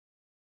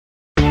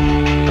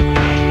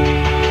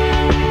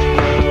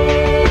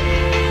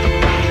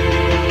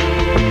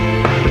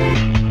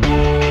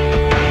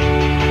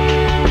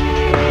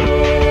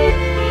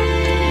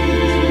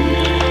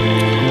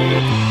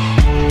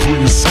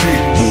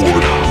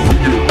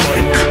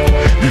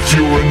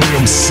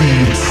MC,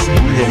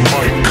 bring a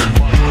mic,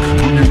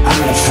 bring your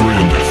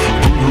girlfriend,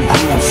 bring your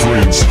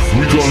girlfriends.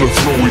 We gonna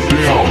throw it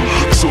down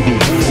till the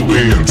world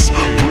ends.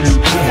 Bring your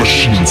drum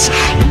machines,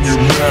 bring your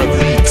mad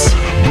beats,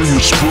 bring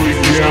your spray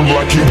cam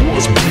like it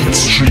was Beat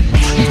Street.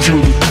 If you're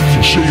the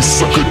DJ,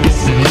 sucker, don't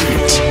be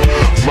late.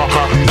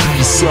 Makati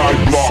B-side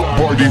block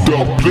party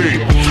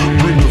Dubplate.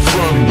 Bring the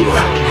thunder,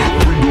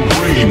 bring the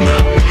rain,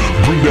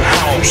 bring the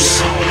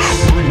house,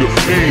 bring the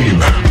pain.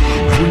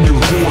 Bring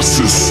your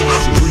horses,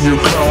 bring your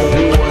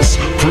cowboys,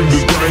 bring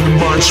the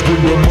dynamite,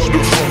 bring the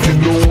motherfucking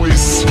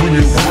noise. Bring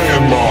your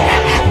grandma,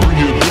 bring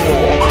your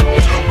dog,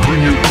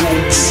 bring your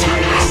goats,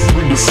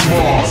 bring the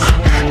smog.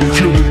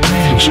 If you're the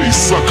DJ,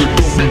 sucker,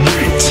 don't be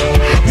late.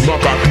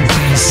 Makati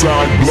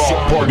B-side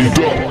block party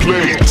Dubplate.